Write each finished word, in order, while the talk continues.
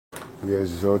We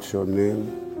exalt your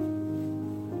name,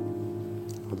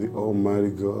 the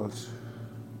Almighty God.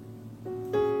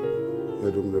 You are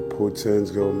the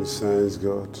omnipotent God, omniscient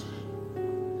God.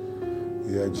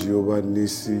 You are Jehovah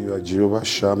Nissi, you are Jehovah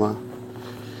Shammah,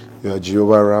 you are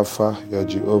Jehovah Rapha, you are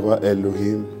Jehovah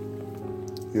Elohim.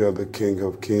 You are the King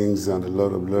of Kings and the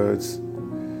Lord of Lords.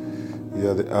 You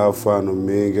are the Alpha and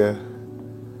Omega.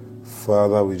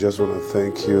 Father, we just want to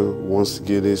thank you once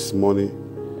again this morning.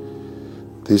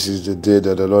 This is the day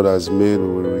that the Lord has made. We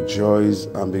will rejoice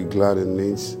and be glad in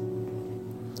it.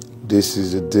 This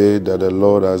is the day that the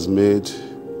Lord has made.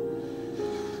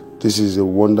 This is a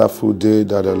wonderful day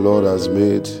that the Lord has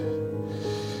made.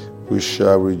 We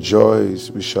shall rejoice.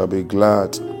 We shall be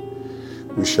glad.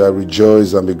 We shall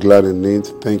rejoice and be glad in it.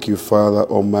 Thank you, Father,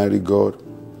 Almighty God.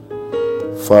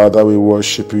 Father, we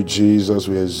worship you, Jesus.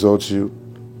 We exalt you.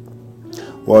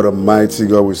 What a mighty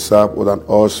God we serve. What an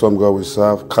awesome God we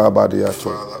serve.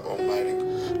 Kabadiato. Father, Almighty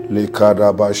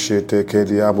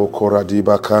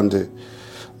God.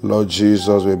 Lord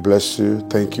Jesus, we bless you.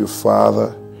 Thank you,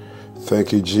 Father.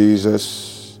 Thank you,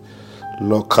 Jesus.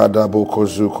 Lord Kadabo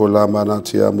Kozuko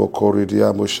Lamanatiamo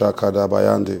Koridiamo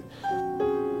Shakadabayande.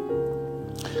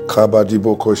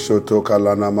 Kabadibo Koshoto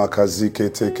Kalana Makazike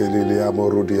Tekeliliamo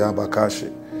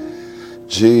Rudiabakashi.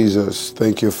 Jesus,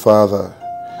 thank you, Father.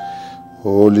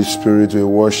 Holy Spirit, we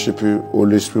worship you.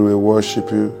 Holy Spirit, we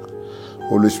worship you.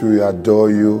 Holy Spirit, we adore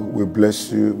you. We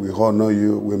bless you. We honor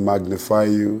you. We magnify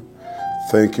you.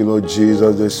 Thank you, Lord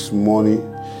Jesus, this morning,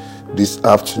 this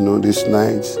afternoon, this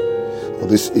night, or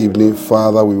this evening.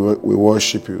 Father, we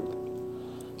worship you.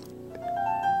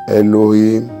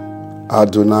 Elohim,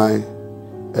 Adonai,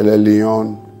 El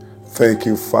Elyon. Thank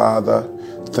you, Father.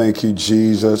 Thank you,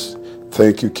 Jesus.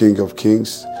 Thank you, King of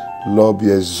Kings. Lord, be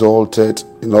exalted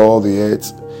in all the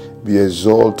earth. Be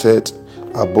exalted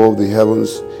above the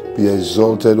heavens. Be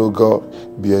exalted, O God.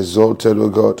 Be exalted, O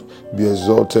God. Be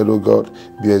exalted, O God.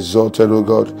 Be exalted, O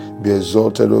God. Be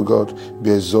exalted, O God.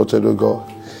 Be exalted, O God.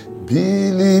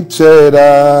 Be lifted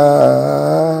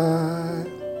high.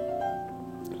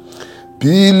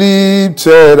 Be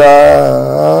lifted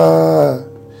high.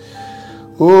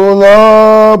 O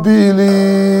Lord, be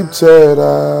lifted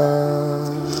high.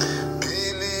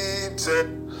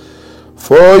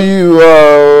 For you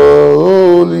are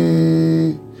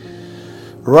holy,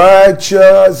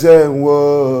 righteous and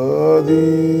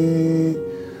worthy.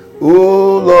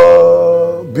 O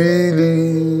Lord, be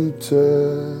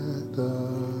lifted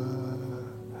high.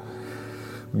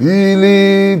 Be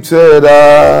lifted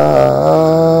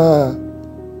high.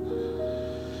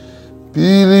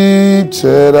 Be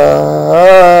lifted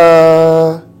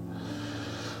high.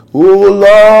 O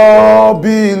Lord,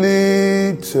 be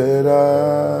lifted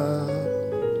high.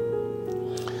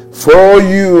 For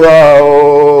you are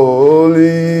holy,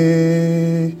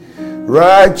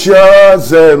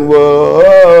 righteous and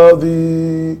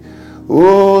worthy.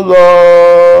 O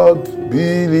Lord,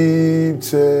 be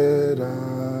lifted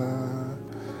high.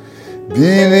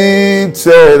 Be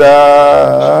lifted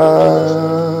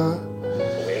high.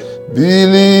 Be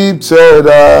lifted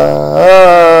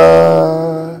high.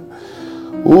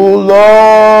 O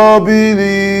Lord, be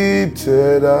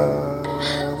lifted high.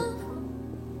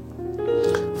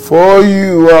 For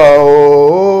you are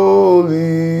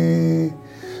holy,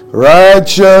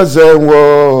 righteous and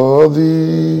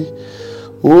worthy.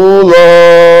 O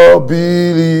Lord,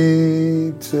 be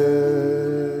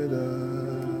lifted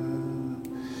high.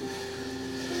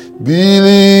 Be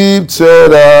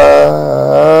lifted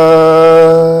high.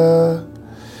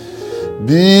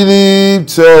 Be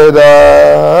lifted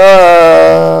high.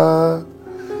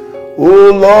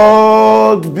 O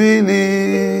Lord, be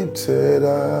lifted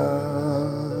high.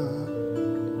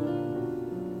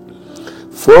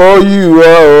 For you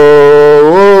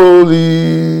are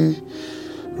holy,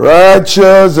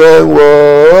 righteous and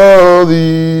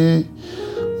worthy.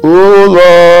 O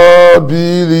Lord,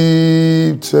 be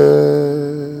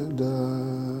lifted high.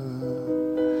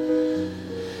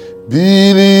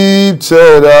 Be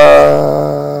lifted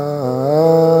high.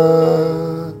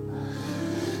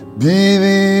 Be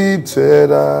lifted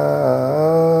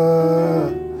high.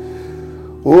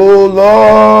 O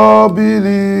Lord, be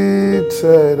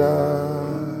lifted high.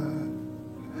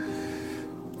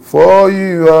 For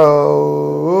you are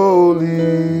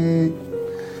holy,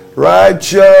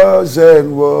 righteous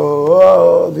and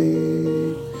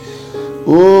worthy.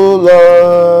 O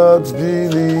Lord, be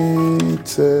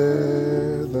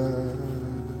lifted high.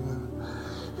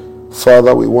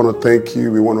 Father, we want to thank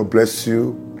you. We want to bless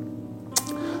you.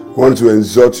 We want to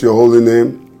exalt your holy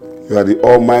name. You are the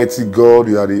Almighty God.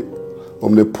 You are the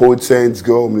omnipotent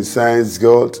God, omniscient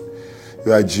God.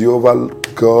 You are Jehovah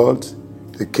God,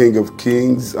 the King of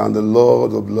Kings and the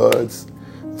Lord of Lords.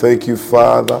 Thank you,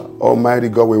 Father. Almighty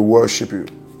God, we worship you.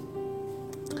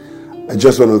 I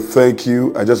just want to thank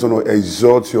you. I just want to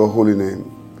exalt your holy name.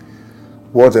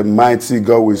 What a mighty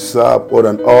God we serve. What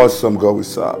an awesome God we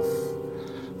serve.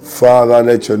 Father,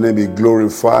 let your name be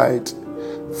glorified.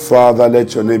 Father,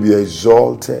 let your name be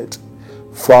exalted.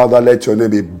 Father, let your name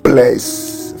be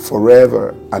blessed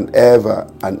forever and ever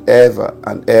and ever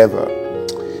and ever.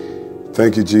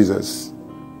 Thank you, Jesus.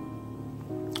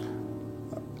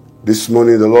 This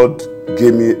morning, the Lord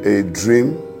gave me a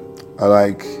dream,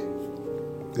 like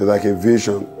a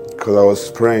vision, because I was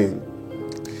praying.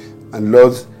 And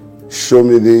Lord showed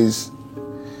me this,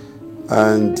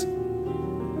 and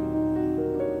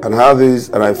how this,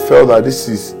 and I felt that this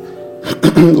is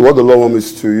what the Lord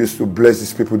wants me to use to bless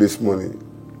these people this morning.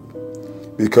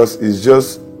 Because it's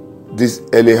just this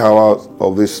early hour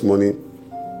of this morning.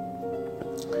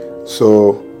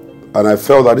 So, and I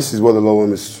felt that this is what the Lord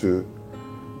wants me to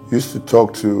use to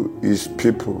talk to his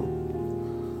people.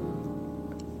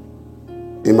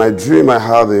 In my dream, I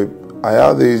had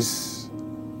this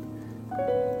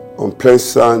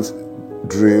unpleasant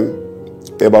dream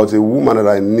about a woman that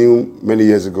I knew many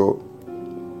years ago.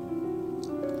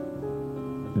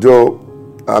 Though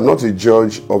I'm not a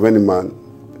judge of any man,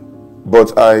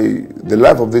 but the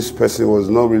life of this person was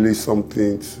not really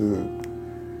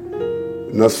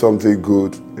not something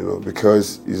good,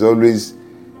 because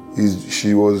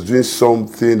she was doing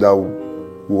something that will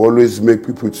always make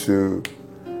people to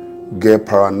get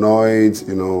paranoid,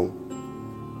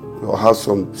 or have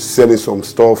selling some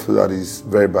stuff that is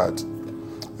very bad,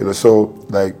 but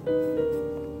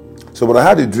I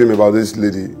had a dream about this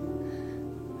lady.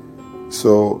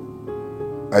 So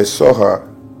I saw her.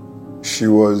 She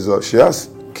has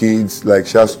kids, like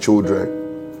she has children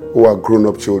who are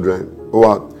grown-up children, who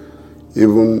are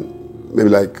even maybe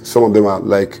like some of them are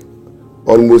like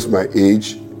almost my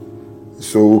age,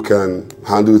 so who can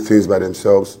handle things by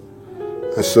themselves.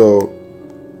 And so,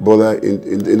 but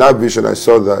in that vision, I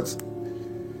saw that.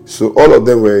 So all of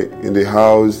them were in the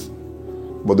house,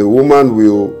 but the woman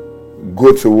will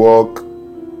go to work,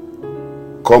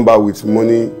 come back with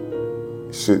money,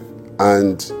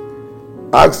 and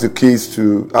ask the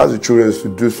children to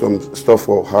do some stuff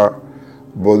for her.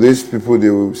 But these people, they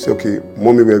will say, okay,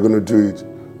 mommy, we are going to do it,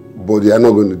 but they are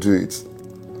not going to do it.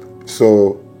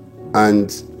 So,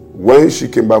 and when she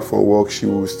came back from work, she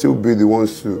will still be the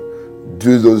ones to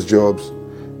do those jobs.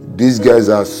 These guys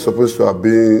are supposed to have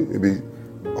been maybe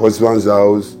husband's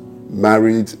house,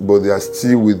 married, but they are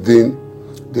still within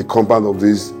the compound of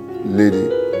this lady.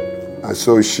 And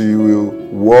so she will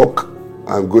work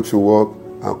and go to work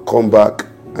and come back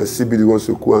and still be the ones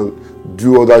to go and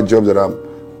do other jobs that are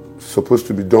supposed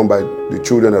to be done by the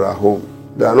children that are home.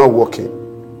 They are not working.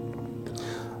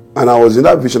 And I was in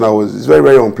that vision. It's very,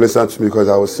 very unpleasant to me, because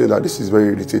I was saying that this is very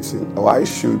irritating. Why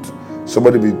should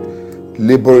somebody be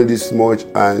laboring this much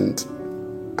and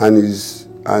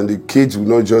the kids will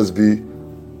not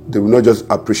just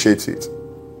appreciate it.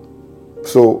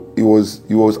 So I was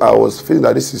feeling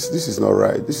that this is not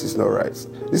right. This is not right.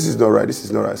 This is not right. This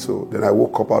is not right. So then I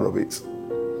woke up out of it.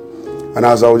 And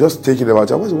as I was just thinking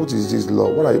about it, what is this,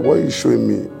 Lord? What are you showing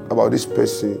me about this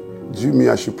person? Do you mean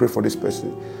I should pray for this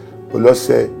person? But Lord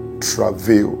said,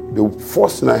 Travil. The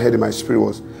first thing I heard in my spirit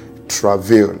was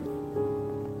Travil.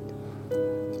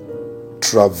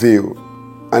 Travil.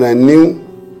 And I knew,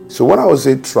 so when I was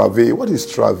saying Travil, what is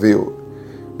Travil?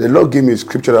 The Lord gave me a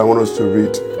scripture that I want us to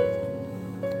read.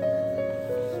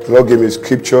 The Lord gave me a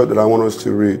scripture that I want us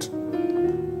to read.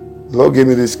 The Lord gave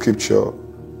me this scripture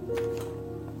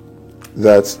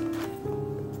that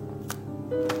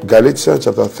Galatians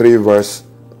chapter 3 verse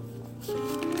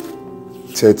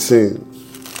 13.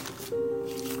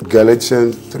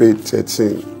 Galatians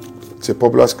 3:13. It's a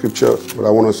popular scripture, but I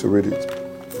want us to read it.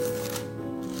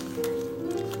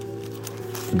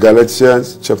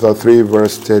 Galatians chapter 3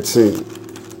 verse 13.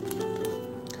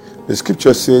 The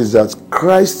scripture says that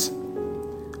Christ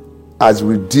has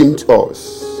redeemed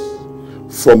us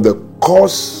from the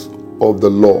curse of the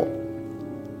law.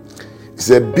 He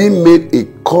said, being made a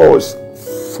curse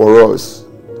for us,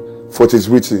 for it is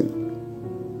written,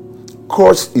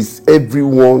 cursed is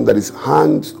everyone that is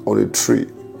hanged on a tree,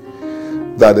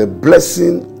 that the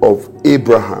blessing of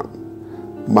Abraham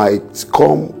might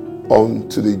come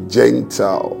unto the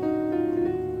Gentile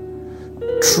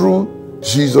through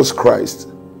Jesus Christ,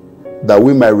 that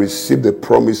we might receive the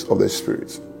promise of the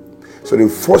Spirit. So the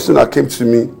first thing that came to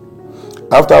me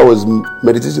after I was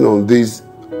meditating on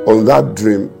that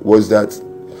dream, was that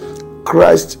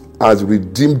Christ has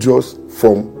redeemed us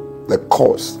from the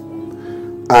curse.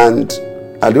 And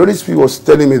the Holy Spirit was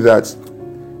telling me that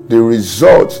The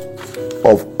result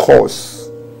of curse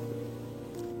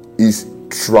is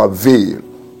travail.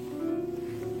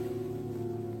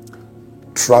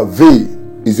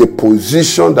 Travail is a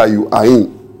position that you are in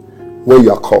when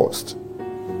you are cursed.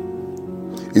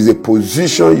 Is a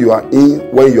position you are in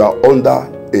when you are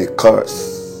under a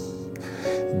curse.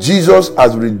 Jesus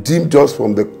has redeemed us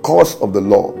from the curse of the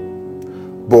law.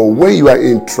 But when you are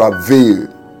in travail,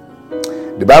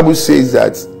 the Bible says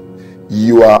that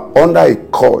you are under a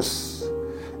curse.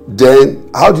 Then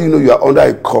how do you know you are under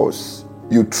a curse?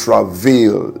 You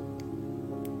travail.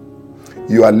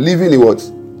 You are living in what?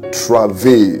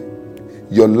 Travail.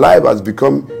 Your life has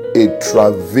become a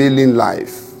travailing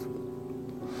life.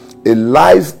 A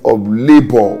life of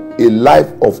labor, a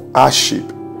life of hardship.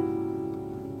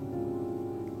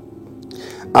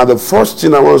 And the first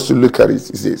thing I want us to look at is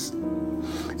this.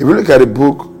 If you look at the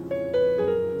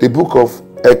book of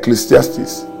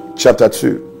Ecclesiastes, chapter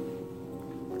 2.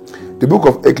 The book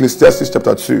of Ecclesiastes,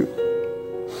 chapter 2.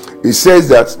 It says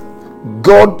that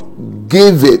God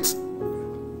gave it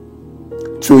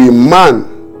to a man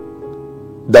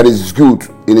that is good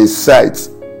in his sight,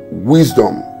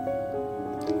 wisdom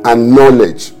and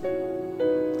knowledge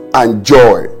and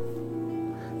joy.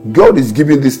 God is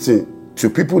giving this thing to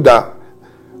people that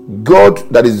God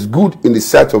that is good in the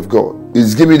sight of God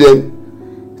is giving them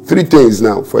three things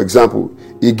now. For example,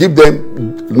 he gave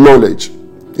them knowledge.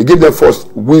 He gave them first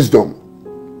wisdom.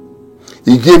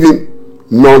 He gave him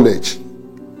knowledge,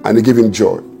 and he gave him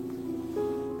joy.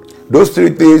 Those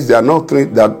three things, they are not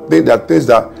things that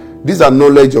these are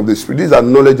knowledge of the Spirit. These are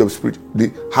knowledge of Spirit,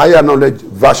 the higher knowledge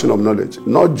version of knowledge,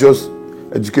 not just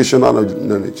educational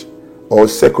knowledge or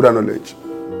secular knowledge.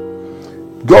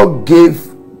 God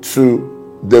gave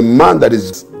to the man that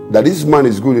this man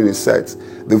is good in his sight.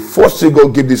 The first thing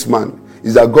God gave this man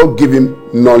is that God gave him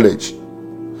knowledge.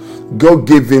 God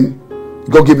gave him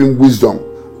wisdom.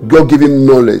 God gave him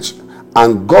knowledge,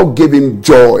 and God gave him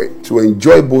joy to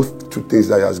enjoy both two things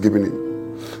that he has given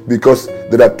him. Because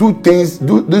there are two things,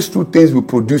 these two things will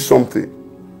produce something.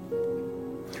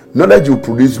 Knowledge will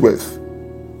produce wealth.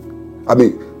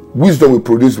 Wisdom will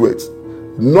produce wealth.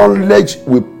 Knowledge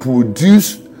will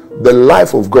produce the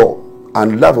life of God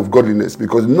and life of godliness,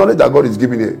 because knowledge that God is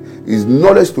giving here is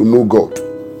knowledge to know God.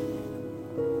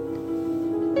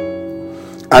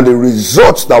 And the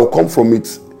results that will come from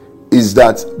it is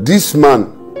that this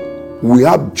man will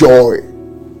have joy.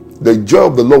 The joy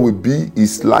of the Lord will be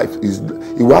his life.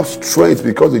 He will have strength,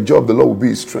 because the joy of the Lord will be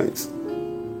his strength.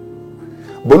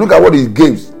 But look at what he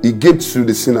gave. He gave to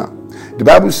the sinner. The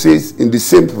Bible says in the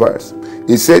same verse,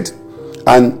 he said,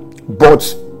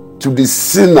 but to the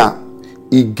sinner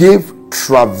he gave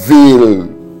travail.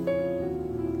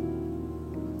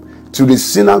 To the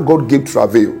sinner God gave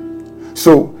travail.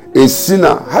 So a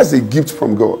sinner has a gift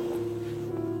from God,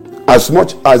 as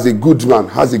much as a good man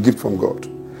has a gift from God.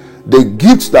 The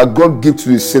gift that God gives to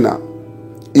the sinner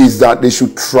is that they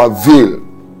should travail.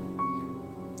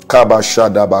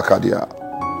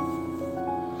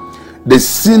 The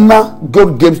sinner,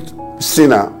 God gave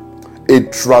sinner a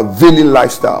travailing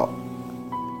lifestyle,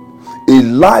 a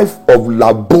life of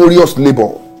laborious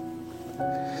labor,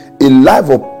 a life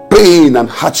of pain and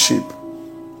hardship,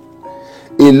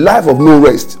 a life of no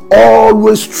rest,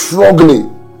 always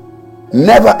struggling,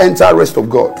 never enter rest of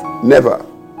God, never.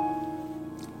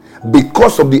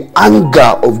 Because of the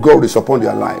anger of God is upon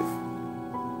their life.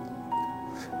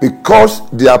 Because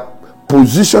they are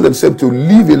positioned themselves to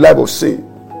live a life of sin.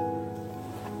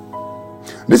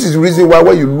 This is the reason why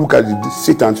when you look at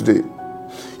Satan today,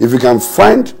 if you can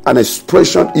find an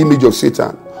expression image of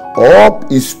Satan or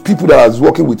his people that are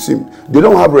working with him, they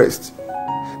don't have rest.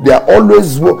 They are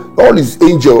always, all his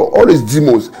angels, all his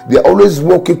demons, they are always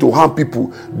working to harm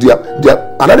people. And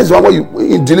that is why when you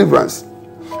in deliverance,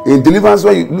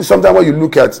 sometimes when you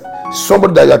look at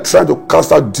somebody that you are trying to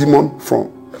cast out demon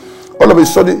from, all of a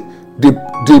sudden they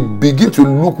begin to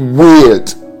look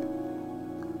weird.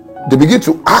 They begin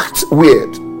to act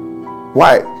weird.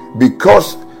 Why?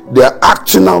 Because they are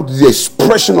acting out the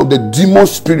expression of the demon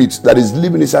spirit that is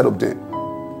living inside of them.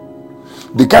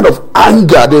 The kind of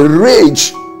anger, the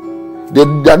rage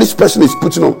that this person is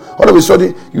putting on. All of a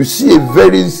sudden, you see a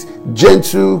very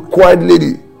gentle, quiet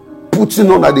lady putting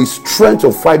on at the strength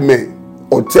of 5 men,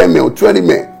 or 10 men, or 20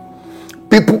 men.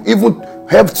 People, even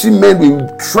hefty men, will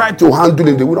try to handle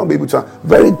him. They will not be able to.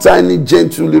 Very tiny,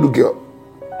 gentle little girl.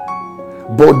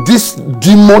 But this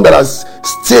demon that has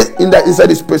stayed inside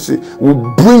this person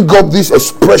will bring up this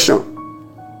expression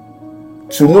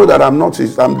to know that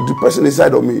the person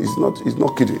inside of me is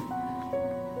not kidding.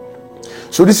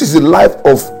 So this is life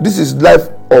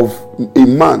of a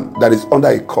man that is under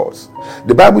a curse.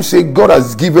 The Bible says God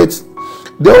has given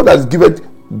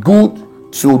good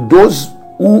to those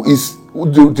who is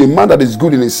the man that is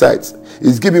good in his sight.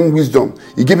 He's giving wisdom,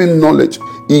 he gave him knowledge,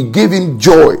 he gave him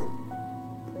joy.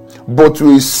 But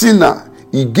to a sinner,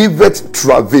 he giveth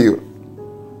travail.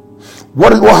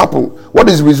 What happened? What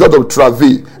is the result of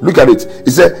travail? Look at it.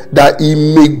 He said that he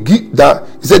may give that.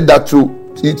 He said that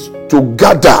to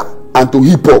gather and to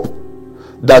heap up,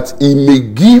 that he may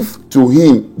give to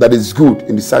him that is good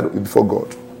in the sight of before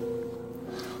God.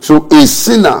 So a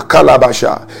sinner,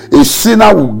 kalabasha, a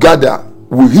sinner will gather,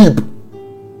 will heap,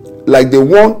 like the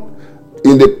one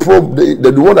in the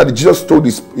one that Jesus told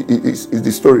is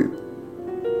the story.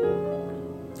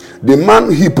 The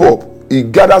man heap up, he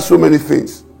gathered so many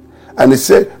things, and he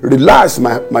said, "Relax,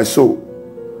 my soul.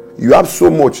 You have so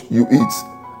much, you eat."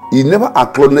 He never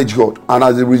acknowledged God, and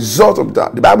as a result of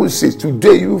that, the Bible says,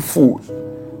 "Today you fools."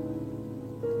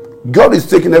 God is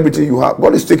taking everything you have.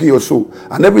 God is taking your soul,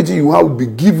 and everything you have will be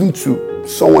given to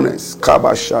someone else.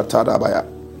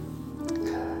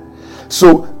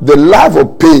 So the life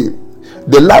of pain,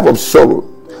 the life of sorrow,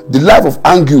 the life of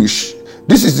anguish,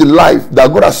 this is the life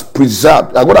that God has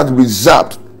preserved, that God has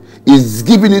reserved, is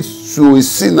giving it to a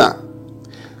sinner,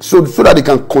 so that they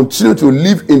can continue to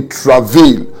live in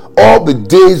travail all the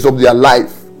days of their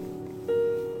life.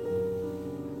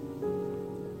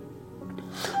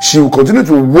 She will continue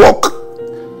to work.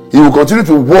 He will continue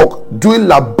to work, doing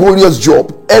laborious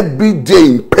job every day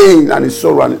in pain and in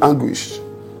sorrow and in anguish,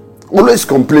 always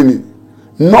complaining,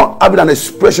 not having an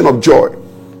expression of joy.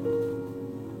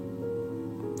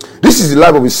 This is the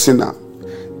life of a sinner.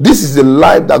 This is the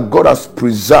life that God has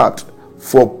preserved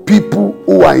for people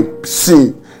who are in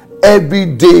sin every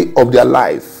day of their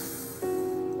life.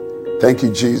 Thank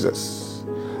you, Jesus.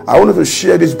 I wanted to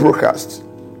share this broadcast.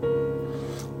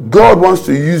 God wants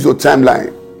to use your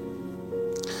timeline.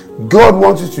 God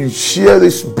wants you to share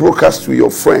this broadcast with your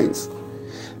friends.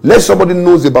 Let somebody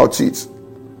knows about it,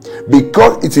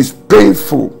 because it is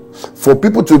painful for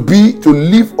people to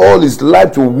live all his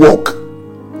life to work,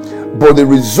 but the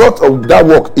result of that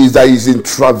work is that he's in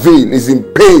travail, he's in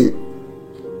pain,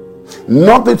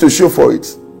 nothing to show for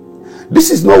it. This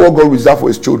is not what God reserved for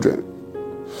his children.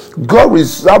 God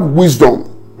reserved wisdom,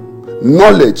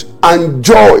 knowledge, and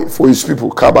joy for his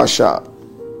people. Kabasha.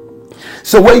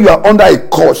 So when you are under a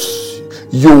curse,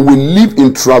 you will live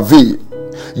in travail.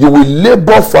 You will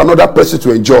labor for another person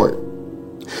to enjoy.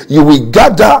 You will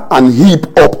gather and heap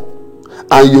up,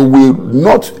 and you will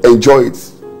not enjoy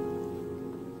it.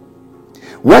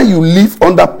 When you live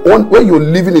when you're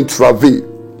living in travail,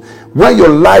 when your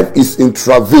life is in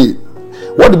travail,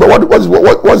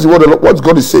 what's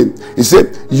God is saying? He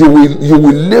said you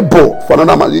will labor for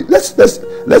another man. Let's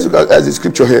look at the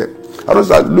scripture here. I want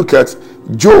to look at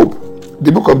Job,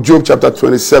 the book of Job, chapter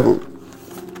 27.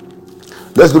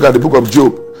 Let's look at the book of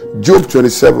Job, Job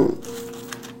 27,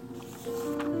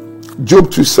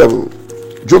 Job 2:7,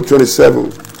 Job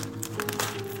 27.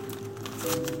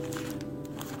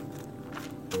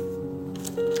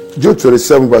 Job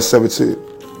 27 verse 17.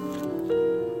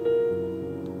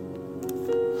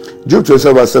 Job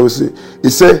 27 verse 17. He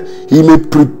said, he may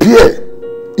prepare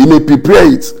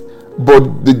it,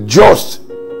 but the just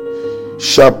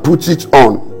shall put it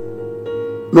on.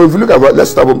 No, if you look at,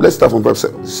 let's start from verse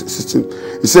 16.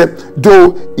 He said,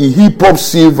 though he heap up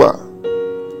silver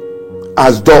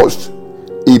as dust,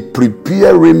 he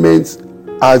prepare raiment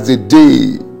as the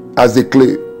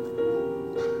clay.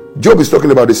 Job is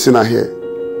talking about the sinner here.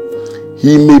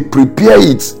 He may prepare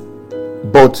it,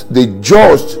 but the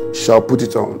just shall put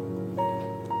it on.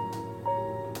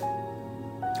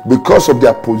 Because of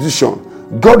their position,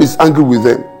 God is angry with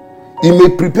them. He may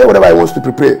prepare whatever he wants to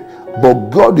prepare,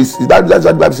 but God is, that's what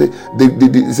the Bible says.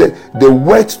 The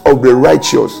works of the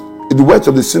righteous, the works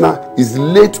of the sinner is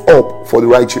laid up for the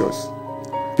righteous.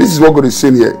 This is what God is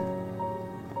saying here.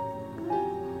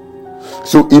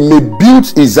 So he may build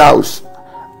his house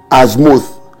as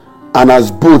moth and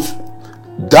as both,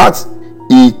 that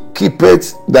he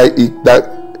keepeth, that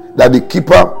the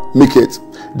keeper maketh.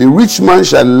 The rich man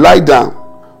shall lie down,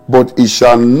 but he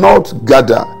shall not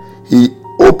gather. He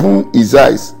opened his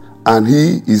eyes, and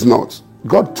he is not.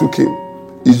 God took him.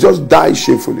 He just died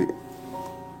shamefully.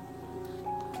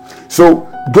 So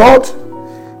God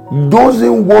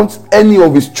doesn't want any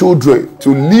of his children to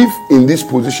live in this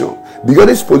position, because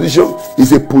this position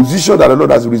is a position that the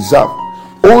Lord has reserved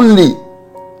only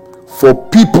for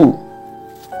people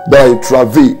that are in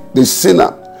travail, the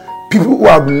sinner, people who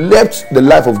have left the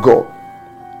life of God.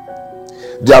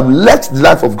 They have left the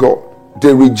life of God.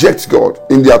 They reject God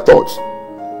in their thoughts.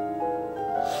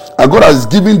 And God has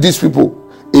given these people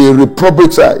a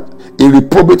reprobate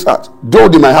heart. Though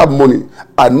they might have money,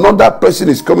 another person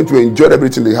is coming to enjoy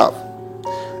everything they have.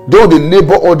 Though they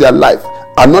labor all their life,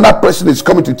 another person is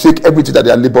coming to take everything that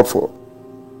they are labored for.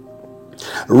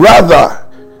 Rather,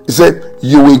 he said,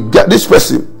 you will get this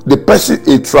person, the person,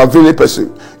 a traveling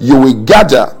person, you will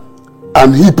gather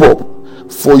and heap up.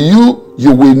 For you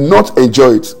will not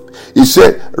enjoy it. He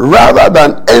said, rather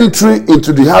than entering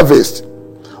into the harvest,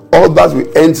 others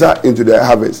will enter into the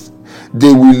harvest.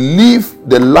 They will live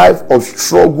the life of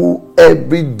struggle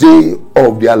every day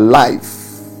of their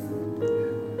life.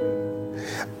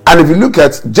 And if you look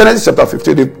at Genesis chapter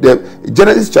 15,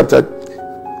 Genesis chapter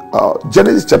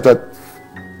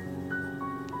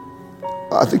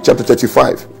I think chapter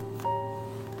 35.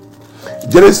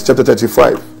 Genesis chapter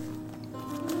 35.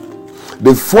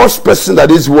 The first person that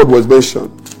this word was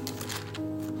mentioned.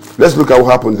 Let's look at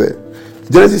what happened there.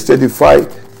 Genesis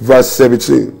 35 verse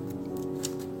 17.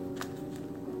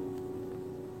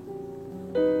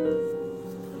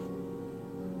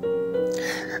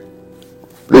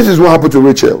 This is what happened to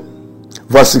Rachel.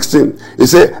 Verse 16. It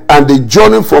said, and they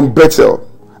journeyed from Bethel,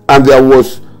 and there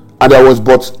was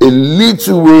but a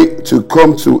little way to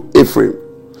come to Ephraim.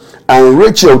 And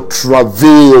Rachel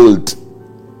travailed,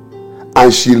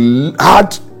 and she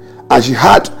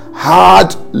had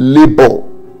hard labor.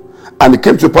 And it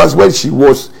came to pass when she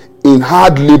was in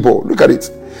hard labor. Look at it.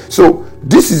 So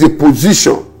this is a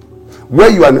position where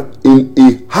you are in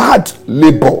a hard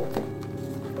labor.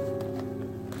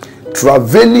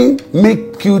 Traveling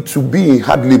make you to be in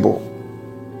hard labor.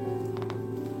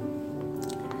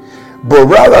 But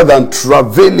rather than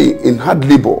traveling in hard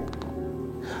labor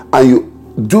and you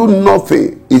do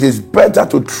nothing, it is better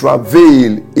to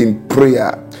travail in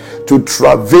prayer, to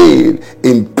travail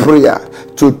in prayer,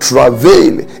 to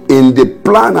travail in the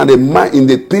plan and the mind, in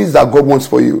the things that God wants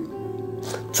for you,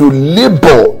 to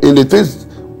labor in the things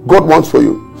God wants for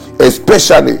you,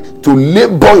 especially to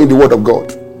labor in the word of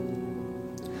God,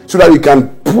 so that you can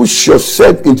push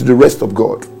yourself into the rest of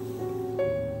God.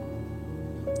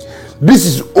 This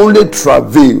is only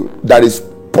travail that is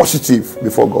positive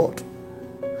before God.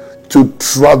 To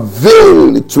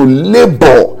travail, to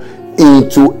labor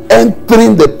into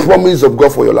entering the promise of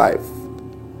God for your life.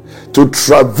 To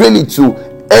travail, to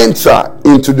enter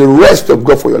into the rest of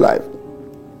God for your life.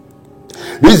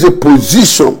 This is a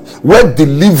position where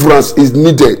deliverance is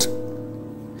needed.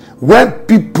 When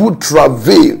people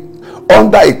travail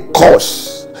under a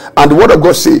curse, and the word of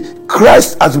God says,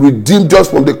 Christ has redeemed us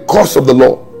from the curse of the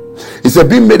law. He said,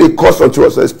 being made a curse unto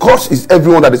us. His curse is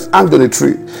everyone that is hanged on a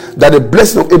tree, that the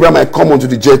blessing of Abraham might come unto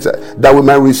the Gentile, that we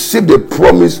might receive the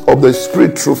promise of the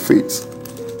Spirit through faith.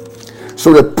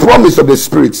 So the promise of the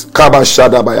Spirit, the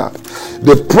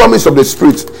promise of the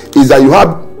Spirit is that you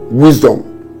have wisdom.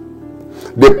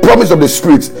 The promise of the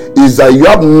Spirit is that you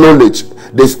have knowledge.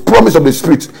 The promise of the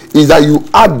Spirit is that you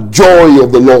have joy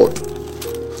of the Lord.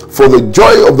 For the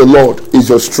joy of the Lord is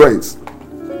your strength.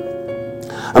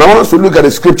 And I want us to look at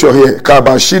the scripture here.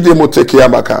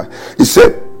 He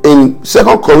said in 2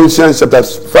 Corinthians chapter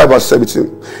 5 verse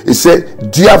 17, he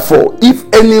said, therefore, if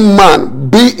any man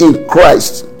be in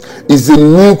Christ, is a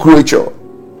new creature.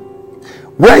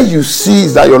 When you see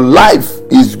that your life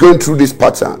is going through this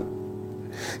pattern,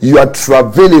 you are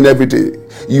traveling every day,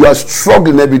 you are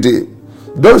struggling every day.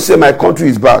 Don't say my country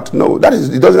is bad. No, it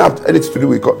doesn't have anything to do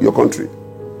with your country.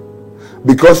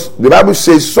 Because the Bible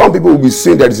says some people will be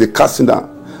saying there is a casting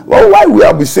down. Well, why we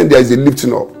have been saying there is a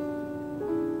lifting up?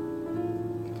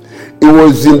 It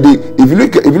was in the, if you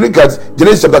look at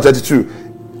Genesis chapter 32,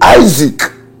 Isaac,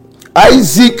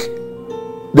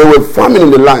 they were farming in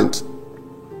the land.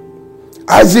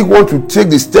 Isaac wanted to take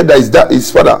the step that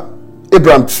his father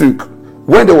Abraham took.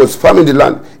 When there was farming in the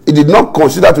land, he did not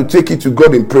consider to take it to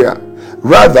God in prayer.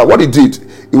 Rather, what he did,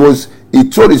 he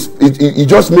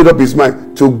just made up his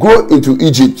mind to go into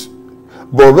Egypt.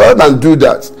 But rather than do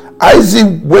that,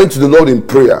 Isaac went to the Lord in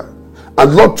prayer, and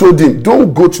the Lord told him,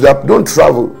 don't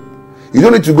travel. You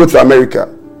don't need to go to America.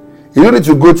 You don't need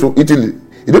to go to Italy.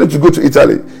 You don't need to go to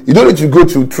Italy. You don't need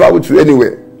to travel to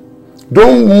anywhere.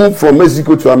 Don't move from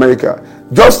Mexico to America.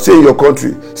 Just stay in your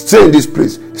country. Stay in this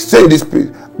place. Stay in this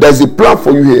place. There's a plan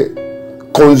for you here.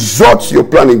 Consult your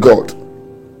plan in God.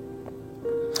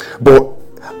 But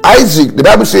Isaac, the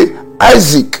Bible says,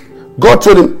 Isaac, God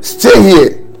told him, stay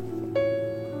here.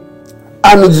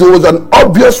 And there was an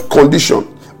obvious condition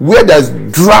where there's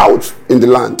drought in the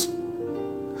land.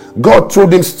 God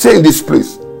told him, stay in this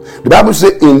place. The Bible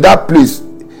says, in that place,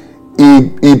 he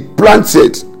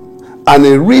planted and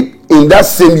he reaped in that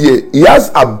same year. He has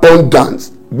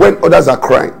abundance when others are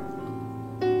crying.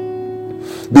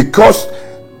 Because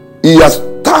he has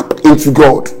tapped into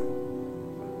God.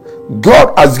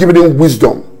 God has given him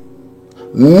wisdom,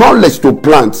 knowledge to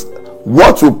plant,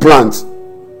 what to plant,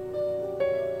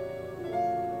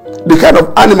 the kind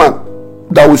of animal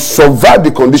that will survive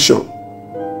the condition.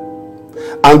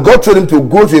 And God told him to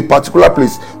go to a particular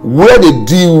place where the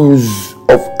dews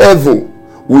of heaven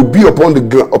will be upon the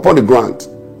ground.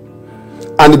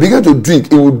 And he began to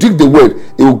dig. He will dig the well.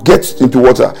 He will get into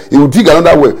water. He will dig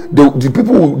another well. The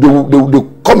people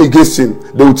will come against him.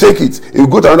 They will take it. He will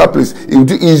go to another place.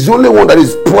 He's the only one that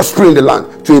is prospering in the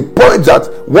land, to a point that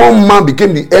one man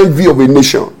became the envy of a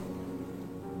nation.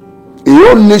 A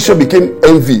whole nation became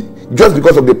envy just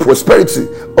because of the prosperity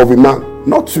of a man.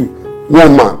 Not to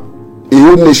one man, a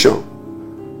whole nation.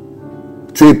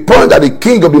 To a point that the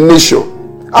king of the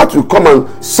nation had to come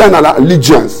and sign an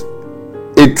allegiance,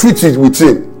 a treaty with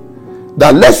him,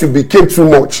 that lest you became too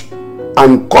much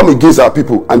and come against our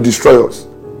people and destroy us,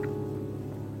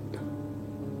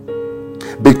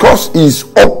 because he is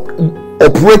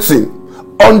operating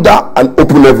under an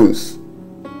open heavens.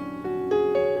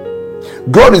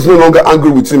 God is no longer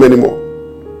angry with him anymore.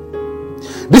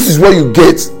 This is what you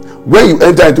get when you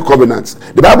enter into covenants.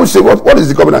 The Bible says, what is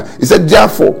the covenant? It said,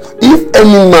 therefore, if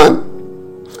any man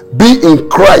be in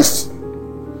Christ,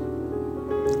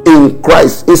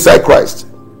 inside Christ.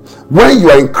 When you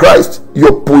are in Christ,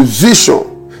 your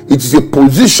position, it is a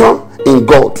position in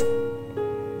God.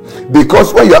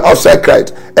 Because when you are outside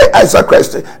Christ,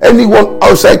 anyone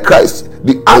outside Christ,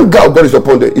 the anger of God is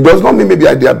upon them. It does not mean maybe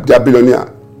they are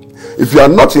billionaire. If you are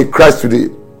not in Christ today,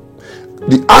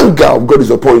 the anger of God is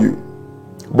upon you.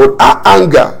 But our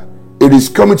anger, it is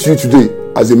coming to you today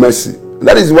as a mercy. And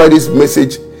that is why this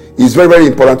message is very, very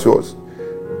important to us.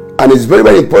 And it's very,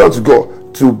 very important to God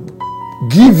to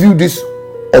give you this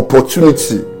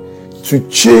opportunity to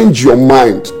change your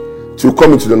mind to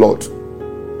come into the Lord.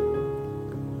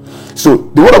 So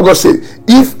the word of God says,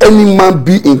 if any man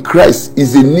be in Christ,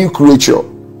 is a new creature.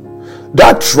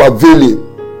 That travailing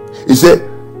is a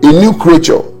new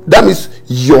creature. That means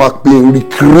you are being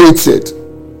recreated.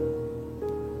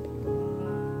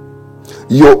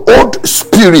 Your old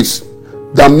spirits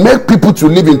that make people to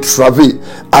live in travail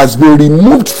has been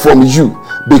removed from you,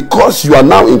 because you are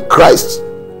now in Christ.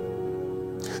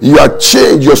 You are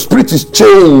changed. Your spirit is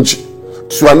changed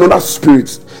to another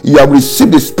spirit. You have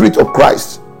received the spirit of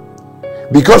Christ,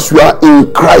 because you are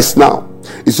in Christ now.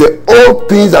 It says all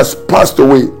things has passed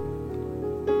away.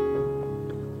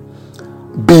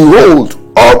 Behold,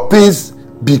 all things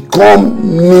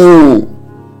become new,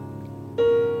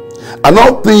 and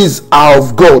all things are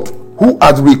of God, who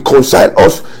hath reconciled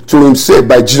us to himself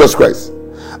by Jesus Christ,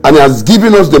 and he has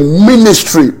given us the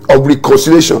ministry of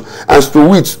reconciliation, as to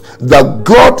which that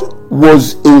God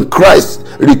was in Christ,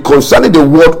 reconciling the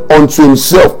world unto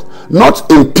himself, not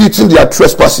imputing their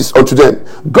trespasses unto them.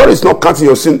 God is not counting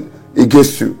your sin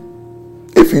against you.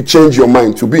 If you change your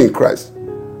mind to be in Christ,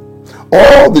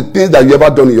 all the things that you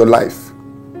ever done in your life,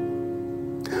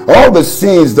 all the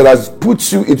sins that has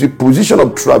put you into a position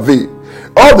of travail,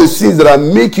 all the sins that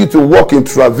make you to walk in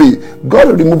travail, God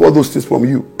will remove all those things from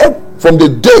you. And from the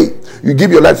day you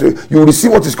give your life to him, you will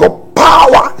receive what is called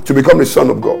power to become the son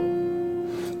of God.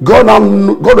 God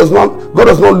does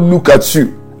not look at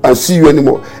you and see you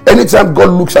anymore. Anytime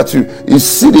God looks at you, you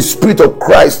see the spirit of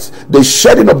Christ, the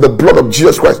shedding of the blood of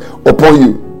Jesus Christ upon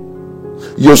you.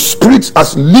 Your spirit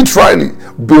has literally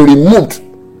been removed,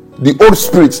 the old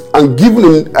spirit, and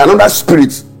given another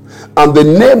spirit, and the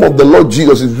name of the Lord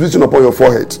Jesus is written upon your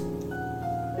forehead.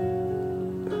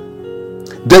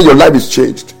 Then your life is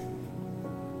changed.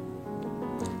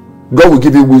 God will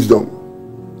give you wisdom.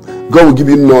 God will give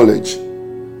you knowledge.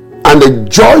 And the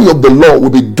joy of the Lord will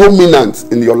be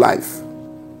dominant in your life.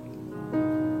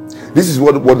 This is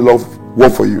what the Lord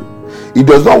wants for you. He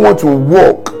does not want to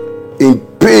walk in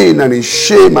pain and in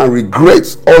shame and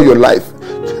regret all your life.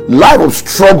 Life of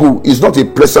struggle is not a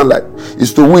pleasant life.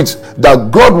 It's to which that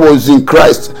God was in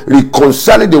Christ,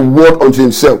 reconciling the world unto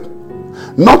himself,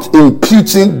 not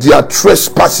imputing their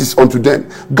trespasses unto them.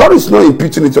 God is not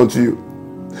imputing it unto you.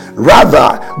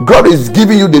 Rather, God is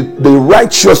giving you the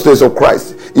righteousness of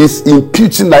Christ. Is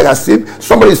imputing, like as if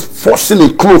somebody is forcing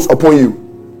a cloth upon you.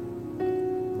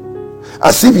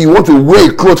 As if you want to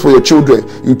wear a cloth for your children,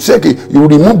 you take it, you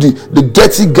remove the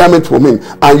dirty garment from him,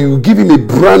 and you give him a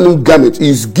brand new garment. He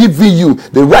is giving you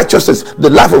the righteousness, the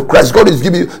life of Christ. God is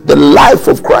giving you the life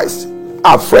of Christ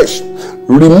afresh,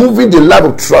 removing the life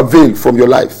of travail from your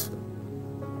life.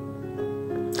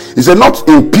 He said, not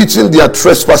imputing their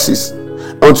trespasses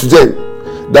unto them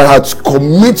that had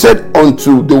committed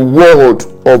unto the word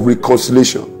of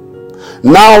reconciliation.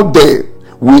 Now then,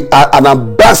 we are an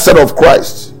ambassador of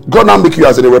Christ. God now make you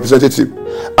as a representative,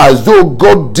 as though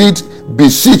God did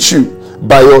beseech you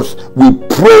by us, we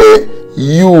pray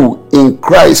you in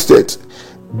Christ that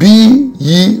be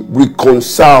ye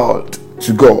reconciled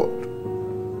to God.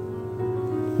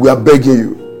 We are begging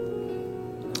you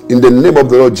in the name of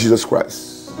the Lord Jesus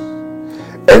Christ.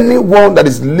 Anyone that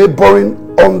is laboring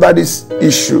under this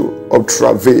issue of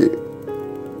travail,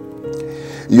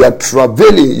 you are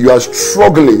travailing, you are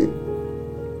struggling,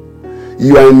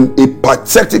 you are in a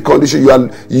pathetic condition, you have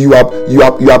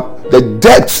the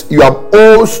debt, you have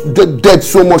owed the debt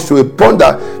so much to a point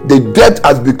that the debt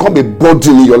has become a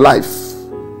burden in your life.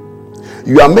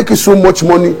 You are making so much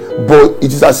money, but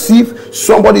it is as if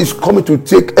somebody is coming to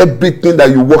take everything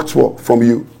that you worked for from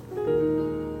you.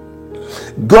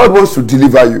 God wants to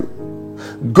deliver you.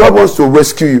 God wants to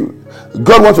rescue you.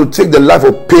 God wants to take the life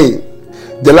of pain,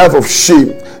 the life of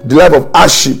shame, the life of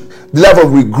hardship, the life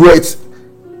of regret,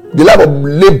 the life of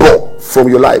labor from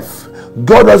your life.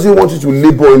 God doesn't want you to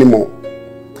labor anymore.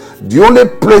 The only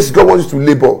place God wants you to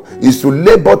labor is to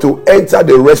labor to enter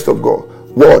the rest of God.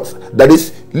 What? That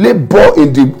is, labor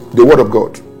in the word of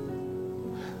God.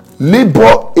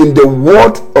 Labor in the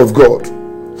word of God.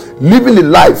 Living a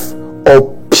life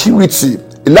of purity,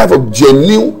 a life of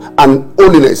genuine and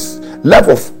holiness, life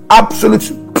of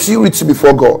absolute purity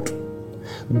before God.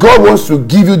 God wants to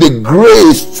give you the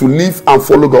grace to live and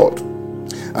follow God.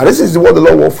 And this is what the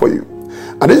Lord wants for you.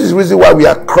 And this is the reason why we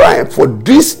are crying, for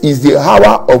this is the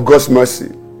hour of God's mercy.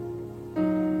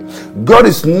 God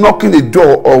is knocking the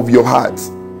door of your heart.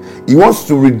 He wants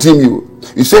to redeem you.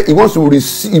 He said he wants to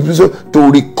receive,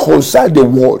 to reconcile the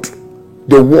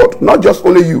word, not just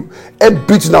only you.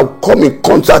 Everything that come in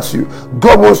contact you,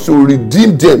 God wants to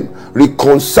redeem them,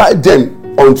 reconcile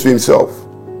them unto himself.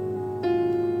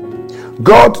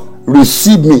 God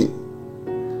received me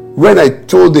when I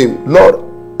told him, Lord,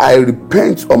 I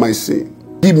repent of my sin.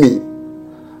 Give me,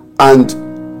 and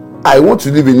I want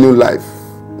to live a new life.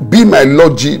 Be my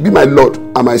Lord, be my Lord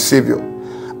and my Savior.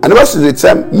 And ever since the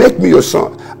time, make me your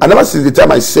son. And ever since the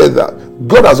time I said that,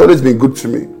 God has always been good to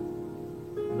me.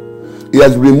 He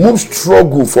has removed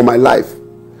struggle from my life.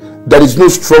 There is no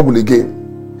struggle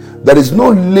again. There is no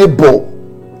labor,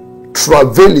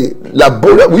 traveling,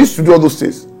 labor. We used to do all those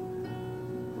things.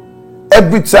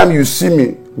 Every time you see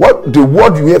me, what the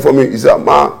word you hear from me is that,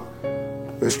 man,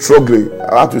 we're struggling.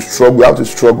 I have to struggle. I have to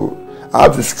struggle. I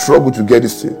have to struggle to get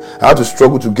this thing. I have to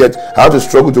struggle to get. I have to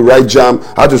struggle to write jam.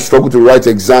 I have to struggle to write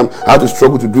exam. I have to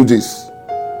struggle to do this.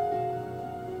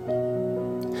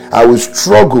 I will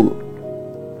struggle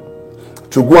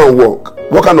to go and work.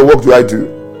 What kind of work do I do?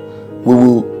 We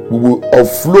will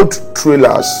offload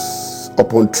trailers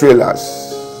upon trailers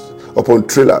upon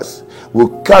trailers.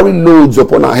 We'll carry loads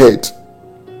upon our head.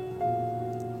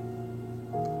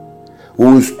 We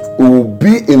will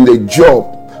be in the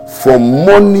job from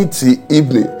morning till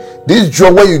evening. This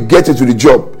job, when you get into the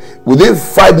job, within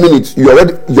 5 minutes, you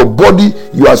already, your body,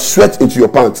 you are sweat into your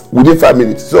pants within 5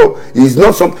 minutes. So it's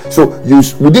not some. So you,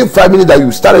 within 5 minutes that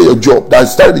you started your job,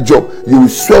 you will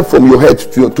sweat from your head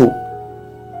to your toe,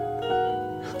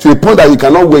 to the point that you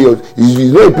cannot wear your.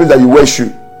 You know a place that you wear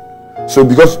shoe. So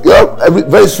because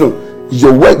very soon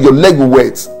your leg will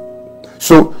wet.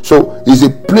 So it's a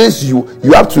place you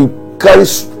have to carry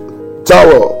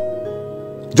towel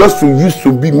just to use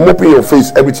to be mopping your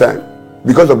face every time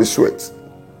because of the sweat.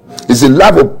 It's a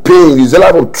life of pain. It's a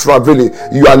life of traveling.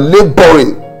 You are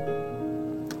laboring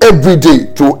every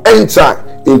day to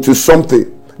enter into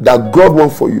something that God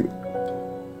wants for you.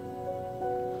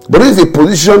 But this is a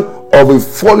position of a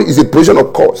falling, is a position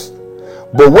of curse.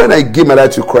 But when I gave my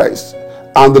life to Christ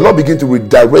and the Lord began to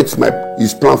redirect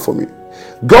his plan for me,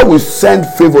 God will send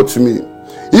favor to me.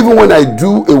 Even when I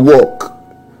do a work,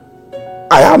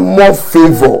 I have more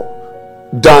favor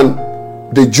than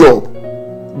the job.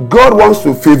 God wants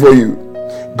to favor you.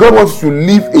 God wants to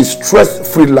live a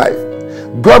stress-free life.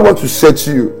 God wants to set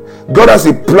you. God has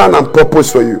a plan and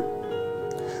purpose for you.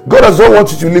 God doesn't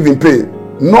want you to live in pain.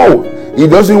 No, he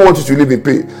doesn't want you to live in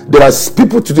pain. There are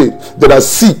people today that are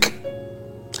sick.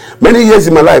 Many years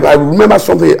in my life, I remember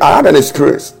something. I had an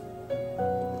experience.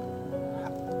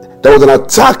 There was an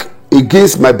attack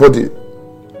against my body.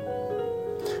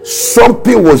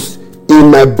 Something was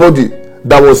in my body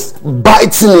that was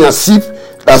biting me as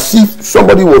if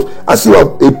somebody was, as if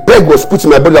a peg was put in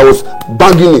my body that was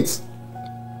banging it.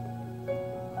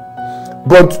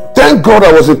 But thank God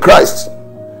I was in Christ.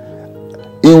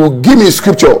 He will give me a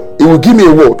scripture. He will give me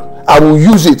a word. I will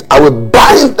use it. I will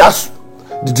bind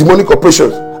the demonic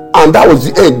operations. And that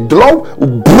was the end. The Lord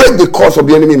will break the curse of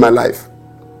the enemy in my life.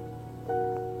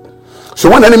 So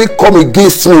when the enemy come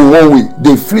against me in one way,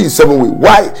 they flee in 7 ways.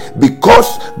 Why?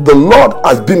 Because the Lord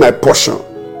has been my portion.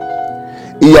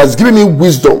 He has given me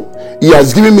wisdom. He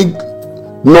has given me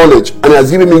knowledge and He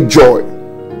has given me joy.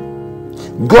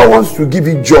 God wants to give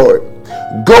you joy.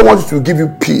 God wants to give you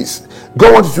peace.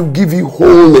 God wants to give you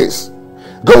wholeness.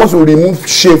 God wants to remove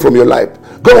shame from your life.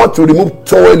 God wants to remove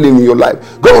toil in your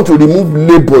life. God wants to remove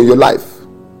labor in your life.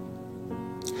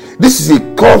 This is a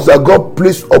curse that God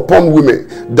placed upon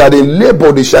women, that in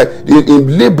labor they shall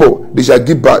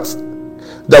give birth.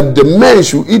 That the men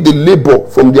should eat the labor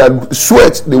from their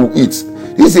sweat they will eat.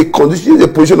 This is a condition, this is a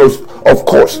position of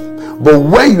course. But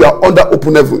when you are under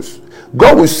open heavens,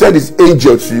 God will send His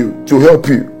angel to you to help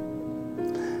you.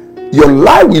 Your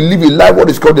life will live a life, what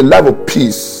is called the life of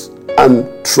peace and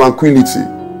tranquility.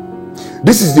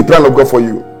 This is the plan of God for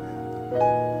you.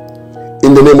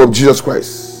 In the name of Jesus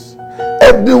Christ.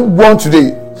 Everyone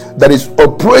today that is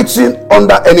operating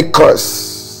under any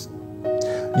curse,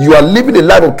 you are living a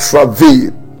life of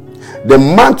travail. The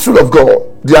mantle of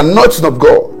God, the anointing of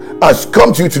God has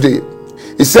come to you today.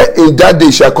 He said, in that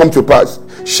day shall come to pass,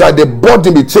 shall the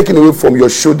burden be taken away from your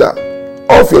shoulder,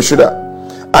 off your shoulder,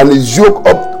 and his yoke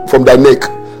up from thy neck.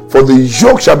 For the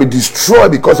yoke shall be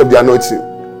destroyed because of the anointing.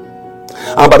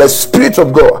 And by the Spirit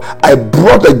of God, I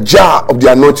brought a jar of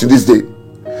the anointing this day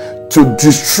to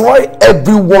destroy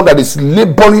everyone that is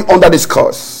laboring under this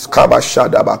curse. People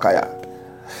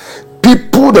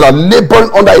that are laboring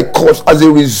under a curse as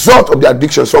a result of their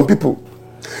addiction. Some people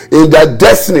in their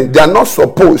destiny, they are not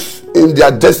supposed in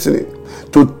their destiny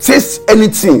to taste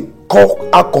anything called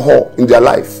alcohol in their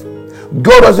life.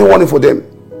 God doesn't want it for them.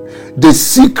 The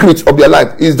secret of their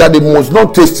life is that they must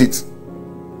not taste it.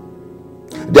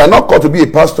 They are not called to be a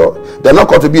pastor. They are not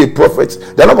called to be a prophet.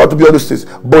 They are not called to be all those things.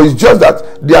 But it's just that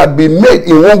they have been made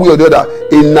in one way or the other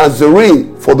a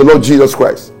Nazarene for the Lord Jesus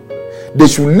Christ. They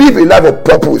should live a life of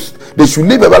purpose. They should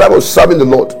live a life of serving the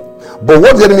Lord. But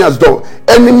what the enemy has done,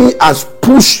 enemy has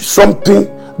pushed something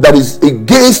that is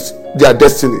against their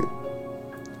destiny.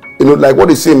 You know, like what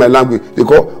they say in my language, they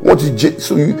call what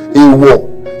is a war.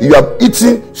 You have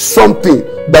eaten something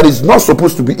that is not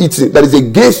supposed to be eaten, that is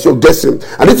against your destiny.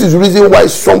 And this is the reason why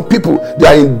some people, they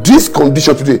are in this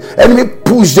condition today. Enemy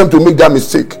pushed them to make that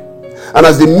mistake. And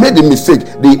as they made the mistake,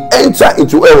 they enter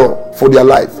into error for their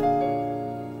life.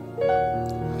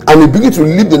 And they begin to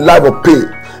live the life of pain,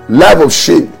 life of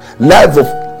shame, life of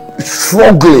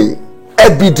struggling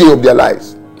every day of their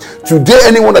lives. Today,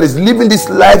 anyone that is living this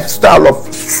lifestyle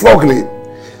of struggling,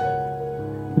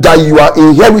 that you are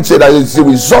inherited as a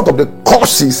result of the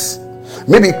curses,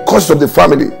 maybe curses of the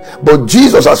family, but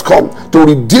Jesus has come to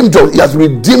redeem us. He has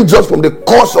redeemed us from the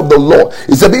curse of the law.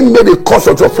 He said, being made a curse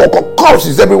unto for curse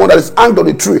is everyone that is hanged on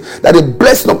the tree. That the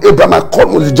blessing of Abraham, I call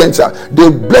was Gentile. The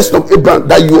blessing of Abraham,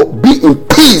 that you be in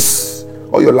peace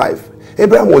all your life.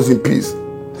 Abraham was in peace.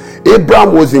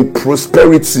 Abraham was in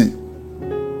prosperity.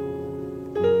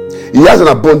 He has an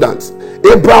abundance.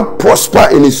 Abraham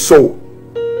prospered in his soul.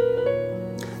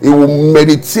 He will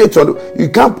meditate on. You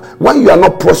can't, when you are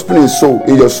not prospering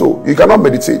in your soul, you cannot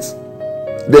meditate.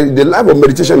 The life of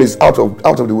meditation is out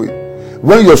of the way.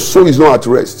 When your soul is not at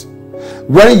rest,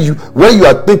 when you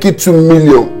are thinking 2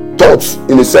 million thoughts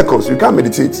in a second, you can't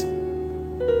meditate.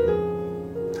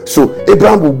 So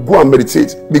Abraham will go and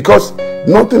meditate because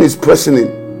nothing is pressing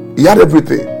him. He had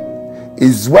everything.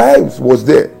 His wife was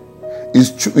there.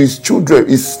 His children,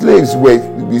 his slaves were,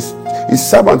 his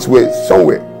servants were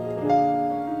somewhere.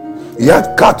 He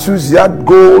had cattle, he had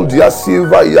gold, he had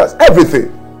silver, he has everything.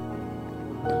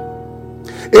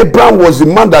 Abraham was the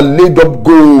man that laid up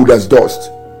gold as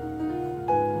dust.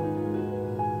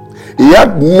 He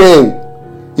had men.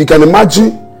 You can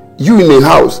imagine you in a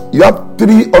house. You have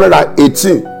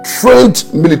 318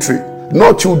 trained military,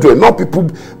 not children, not people,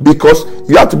 because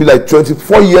you have to be like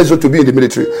 24 years old to be in the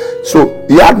military. So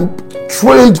he had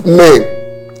trained men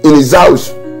in his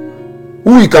house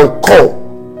who he can call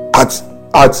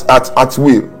at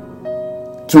will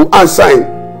to answer him.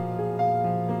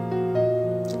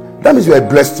 That means you are a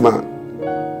blessed man.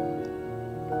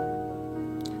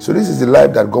 So this is the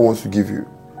life that God wants to give you.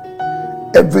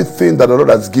 Everything that the Lord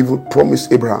has given,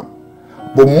 promised Abraham.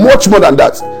 But much more than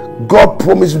that, God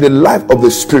promised you the life of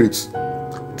the Spirit,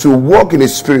 to walk in the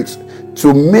Spirit,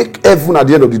 to make heaven at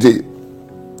the end of the day.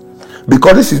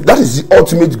 Because that is the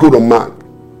ultimate goal of man.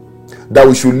 That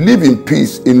we should live in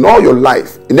peace in all your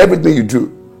life, in everything you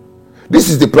do. This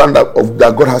is the plan that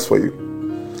God has for you.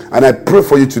 And I pray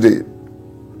for you today.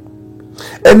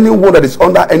 Anyone that is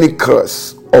under any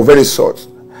curse of any sort,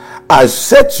 I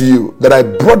said to you that I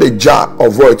brought a jar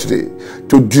of oil today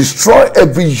to destroy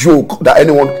every yoke that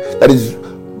anyone that is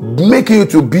making you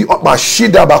to be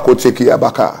Bashida Bakoteki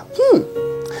Abaka.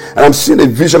 And I'm seeing a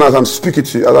vision as I'm speaking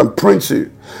to you, as I'm praying to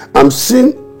you. I'm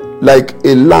seeing like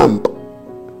a lamp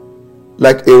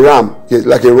like a ram, yes,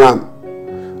 like a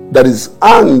ram, that is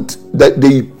hanged, that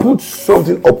they put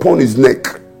something upon his neck.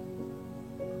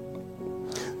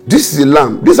 This is a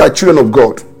lamb. These are children of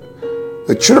God.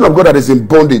 The children of God that is in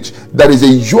bondage. That is a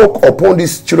yoke upon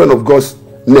these children of God's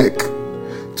neck.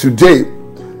 Today,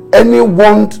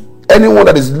 anyone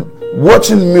that is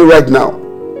watching me right now,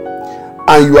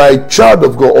 and you are a child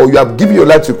of God, or you have given your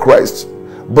life to Christ,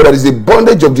 but there is a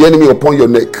bondage of the enemy upon your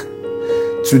neck.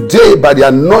 Today, by the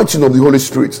anointing of the Holy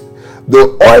Spirit,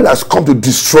 the oil has come to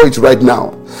destroy it right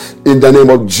now, in the name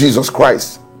of Jesus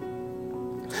Christ.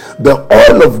 The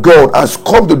oil of God has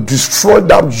come to destroy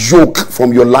that yoke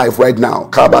from your life right now.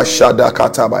 Kabashada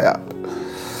katabaya.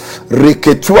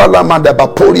 Reketua lamanda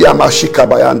baporia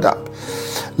mashikabayanda.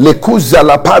 Lekuza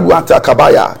la paduata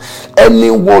kabaya.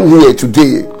 Anyone here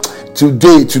today,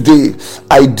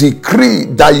 I decree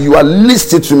that you are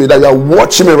listening to me, that you are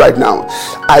watching me right now.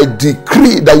 I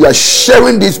decree that you are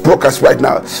sharing this broadcast right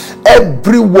now.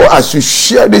 Everywhere as you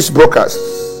share this broadcast,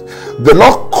 the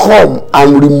Lord come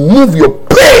and remove your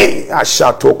pain.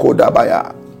 Ashatoko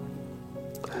dabaya.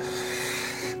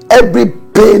 Every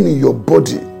pain in your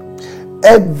body,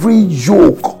 every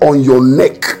yoke on your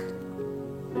neck.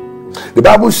 The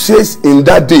Bible says in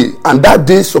that day, and that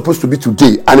day is supposed to be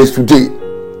today, and it's today.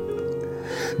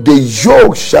 The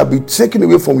yoke shall be taken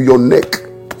away from your neck,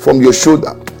 from your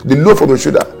shoulder, the load from your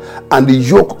shoulder, and the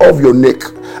yoke of your neck,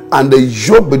 and the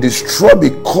yoke be destroyed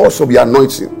because of the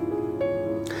anointing.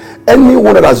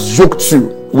 Anyone that has yoked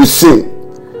you with sin,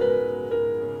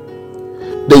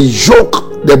 the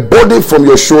yoke, the body from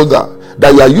your shoulder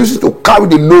that you are using to carry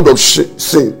the load of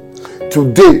sin,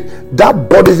 today, that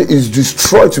body is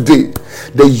destroyed today.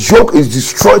 The yoke is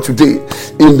destroyed today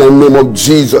in the name of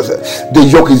Jesus. The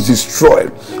yoke is destroyed.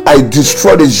 I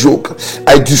destroy this yoke.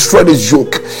 I destroy this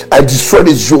yoke. I destroy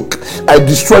this yoke. I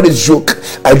destroy this yoke.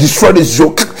 I destroy this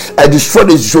yoke. I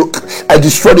destroy this yoke. I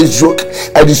destroy this yoke.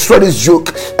 I destroy this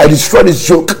yoke. I destroy this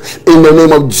yoke in the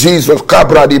name of Jesus.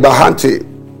 Kabra di bahante.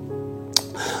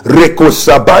 Reko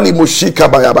sabali mushika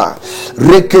bayaba.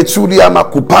 Reketulia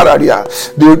makuparadia.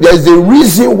 There is a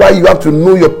reason why you have to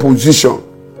know your position.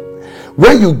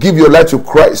 When you give your life to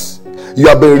Christ, you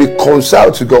have been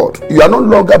reconciled to God. You are no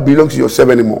longer belong to yourself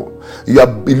anymore. You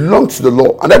have belonged to the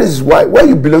Lord. And that is why when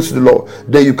you belong to the Lord,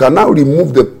 then you can now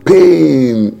remove the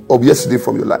pain of yesterday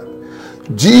from your life.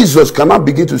 Jesus cannot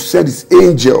begin to send his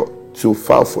angel to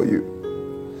fight for you.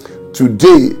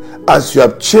 Today, as you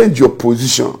have changed your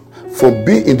position from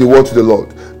being in the world to the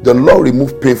Lord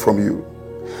remove pain from you.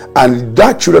 And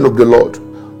that children of the Lord,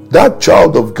 that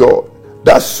child of God,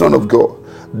 that son of God,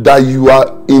 that you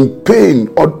are in pain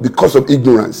or because of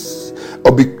ignorance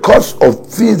or because of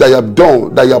things that you have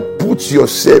done, that you have put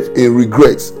yourself in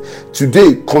regrets,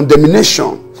 today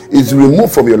condemnation is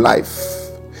removed from your life.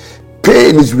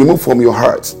 Pain is removed from your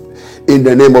heart in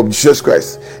the name of Jesus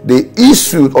Christ. The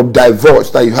issue of divorce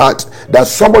that you had, that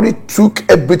somebody took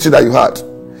everything that you had,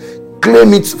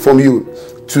 claim it from you.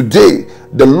 Today,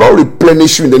 the Lord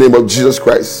replenish you in the name of Jesus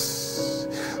Christ.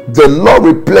 The Lord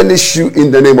replenish you in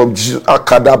the name of Jesus.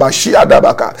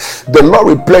 The Lord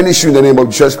replenish you in the name of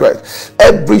Jesus Christ.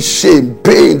 Every shame,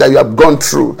 pain that you have gone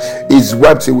through is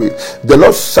wiped away. The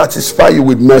Lord satisfy you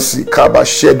with mercy. The Lord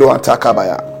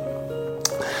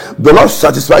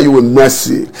satisfy you with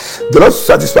mercy. The Lord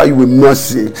satisfy you with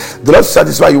mercy. The Lord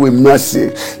satisfy you with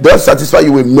mercy. The Lord satisfy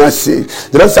you with mercy.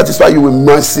 The Lord satisfy you with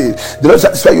mercy. The Lord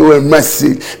satisfy you with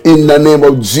mercy in the name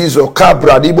of Jesus.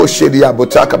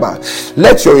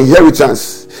 Let your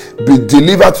inheritance be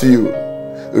delivered to you.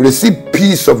 Receive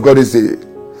peace of God this day.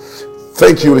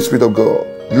 Thank you, Holy Spirit of God.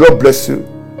 The Lord bless you.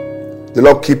 The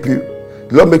Lord keep you.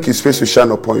 The Lord make his face to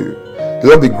shine upon you. The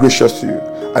Lord be gracious to you.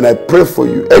 And I pray for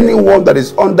you, anyone that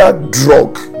is under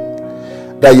drug,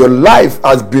 that your life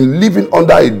has been living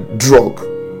under a drug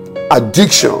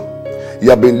addiction, you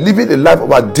have been living a life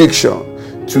of addiction.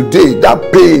 Today,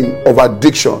 that pain of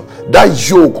addiction, that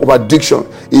yoke of addiction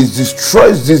is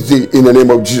destroyed this day in the name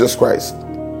of Jesus Christ.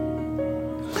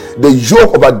 The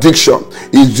yoke of addiction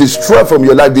is destroyed from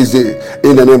your life this day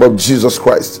in the name of Jesus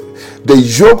Christ. The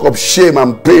yoke of shame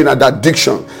and pain and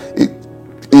addiction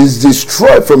is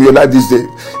destroyed from your life this day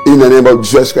in the name of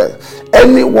Jesus Christ.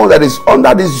 Anyone that is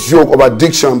under this yoke of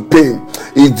addiction, pain,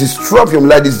 is destroyed from your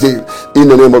life this day in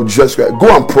the name of Jesus Christ. Go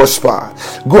and prosper.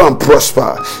 Go and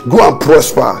prosper. Go and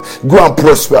prosper. Go and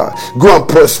prosper. Go and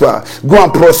prosper. Go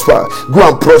and prosper. Go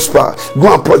and prosper.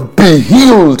 Go and prosper. Be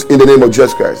healed in the name of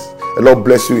Jesus Christ. The Lord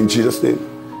bless you in Jesus' name.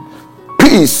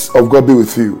 Peace of God be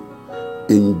with you.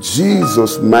 In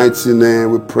Jesus' mighty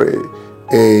name we pray.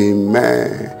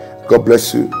 Amen. God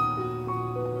bless you.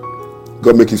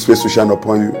 God make his face to shine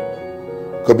upon you.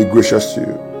 God be gracious to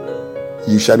you.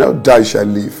 You shall not die, you shall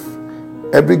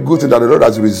live. Every good thing that the Lord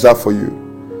has reserved for you,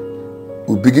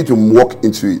 will begin to walk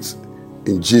into it.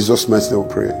 In Jesus' mighty name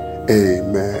we pray.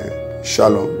 Amen.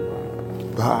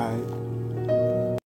 Shalom. Bye.